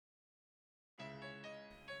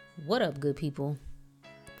What up, good people?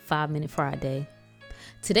 5-Minute Friday.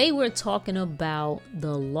 Today we're talking about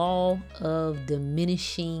the law of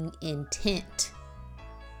diminishing intent.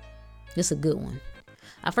 This is a good one.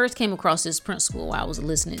 I first came across this principle while I was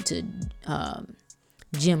listening to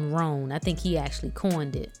Jim Rohn. I think he actually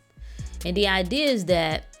coined it. And the idea is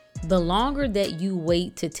that the longer that you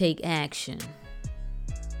wait to take action,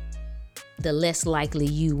 the less likely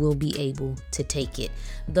you will be able to take it.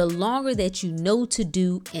 The longer that you know to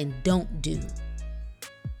do and don't do,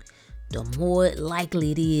 the more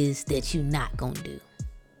likely it is that you're not going to do.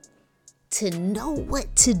 To know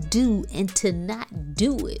what to do and to not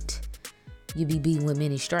do it, you be beaten with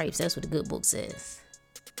many stripes. That's what the good book says.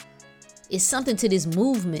 It's something to this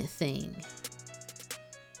movement thing.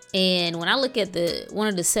 And when I look at one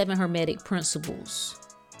of the 7 Hermetic principles,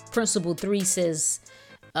 principle 3 says,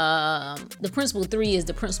 the principle 3 is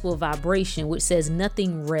the principle of vibration, which says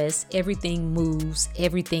nothing rests, everything moves,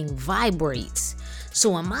 everything vibrates.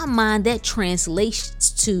 So in my mind, that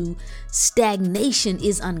translates to stagnation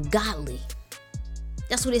is ungodly.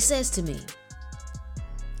 That's what it says to me.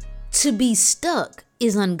 To be stuck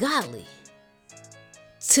is ungodly.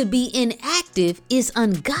 To be inactive is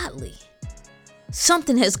ungodly.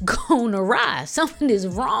 Something has gone awry. Something is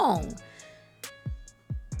wrong.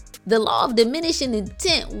 The law of diminishing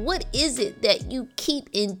intent. What is it that you keep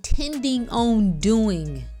intending on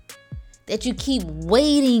doing? That you keep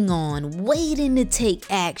waiting to take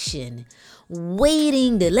action,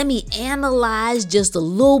 waiting to let me analyze just a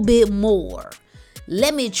little bit more.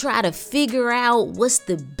 Let me try to figure out what's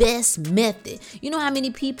the best method. You know how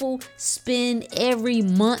many people spend every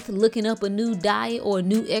month looking up a new diet or a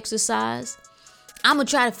new exercise? I'm going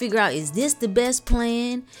to try to figure out, is this the best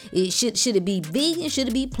plan? Should it be vegan? Should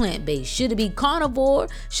it be plant-based? Should it be carnivore?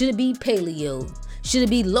 Should it be paleo? Should it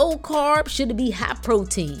be low carb? Should it be high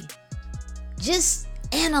protein? Just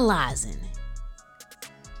analyzing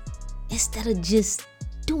instead of just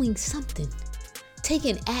doing something,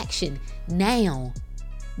 taking action now.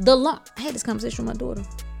 I had this conversation with my daughter,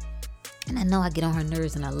 and I know I get on her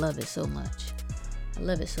nerves, and I love it so much.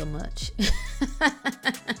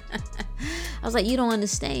 I was like, you don't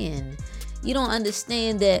understand. You don't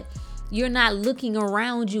understand that you're not looking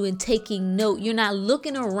around you and taking note. You're not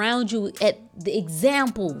looking around you at the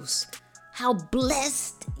examples. How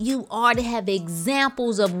blessed you are to have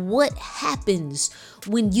examples of what happens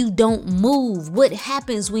when you don't move. What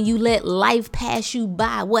happens when you let life pass you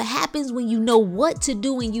by. What happens when you know what to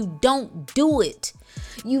do and you don't do it.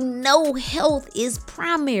 You know health is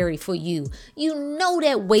primary for you. You know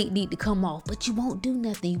that weight need to come off, but you won't do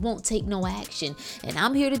nothing. You won't take no action. And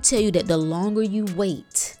I'm here to tell you that the longer you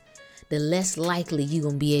wait, the less likely you're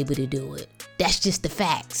going to be able to do it. That's just the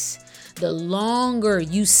facts. The longer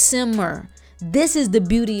you simmer, this is the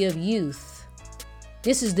beauty of youth.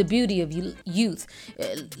 This is the beauty of youth.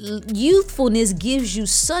 Youthfulness gives you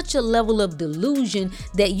such a level of delusion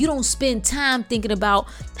that you don't spend time thinking about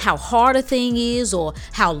how hard a thing is or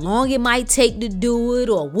how long it might take to do it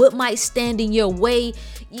or what might stand in your way.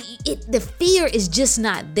 The fear is just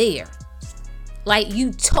not there. Like,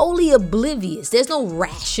 you totally oblivious. There's no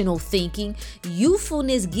rational thinking.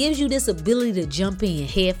 Youthfulness gives you this ability to jump in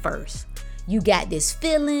head first. You got this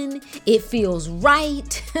feeling. It feels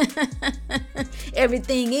right.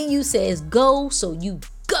 Everything in you says go, so you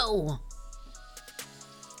go.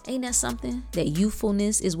 Ain't that something? That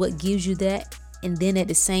youthfulness is what gives you that. And then at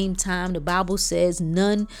the same time, the Bible says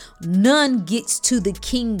none gets to the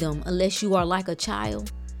kingdom unless you are like a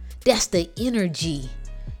child. That's the energy.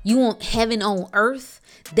 You want heaven on earth?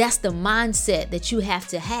 That's the mindset that you have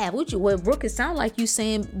to have. What Brooke, it sound like you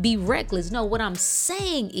saying be reckless. No, what I'm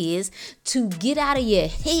saying is to get out of your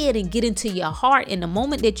head and get into your heart. And the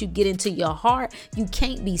moment that you get into your heart, you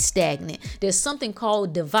can't be stagnant. There's something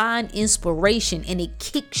called divine inspiration, and it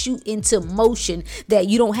kicks you into motion that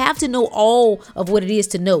you don't have to know all of what it is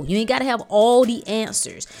to know. You ain't got to have all the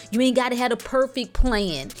answers. You ain't got to have a perfect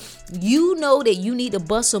plan. You know that you need to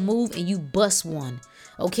bust a move, and you bust one.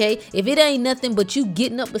 Okay, if it ain't nothing but you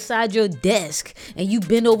getting up beside your desk and you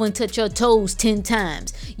bend over and touch your toes 10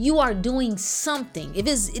 times, you are doing something. If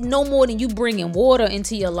it's no more than you bringing water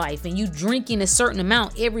into your life and you drinking a certain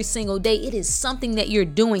amount every single day, it is something that you're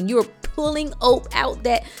doing. You're pulling out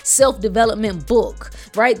that self-development book,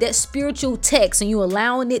 right? That spiritual text, and you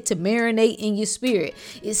allowing it to marinate in your spirit.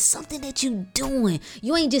 It's something that you doing.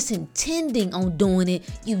 You ain't just intending on doing it.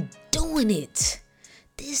 You doing it.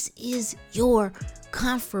 This is your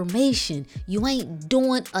confirmation. You ain't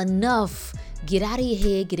doing enough. Get out of your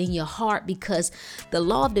head, get in your heart, because the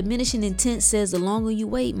law of diminishing intent says the longer you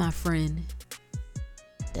wait, my friend,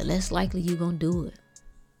 the less likely you're going to do it.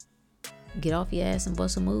 get off your ass and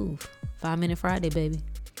bust a move. 5 Minute Friday, baby.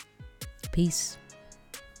 Peace.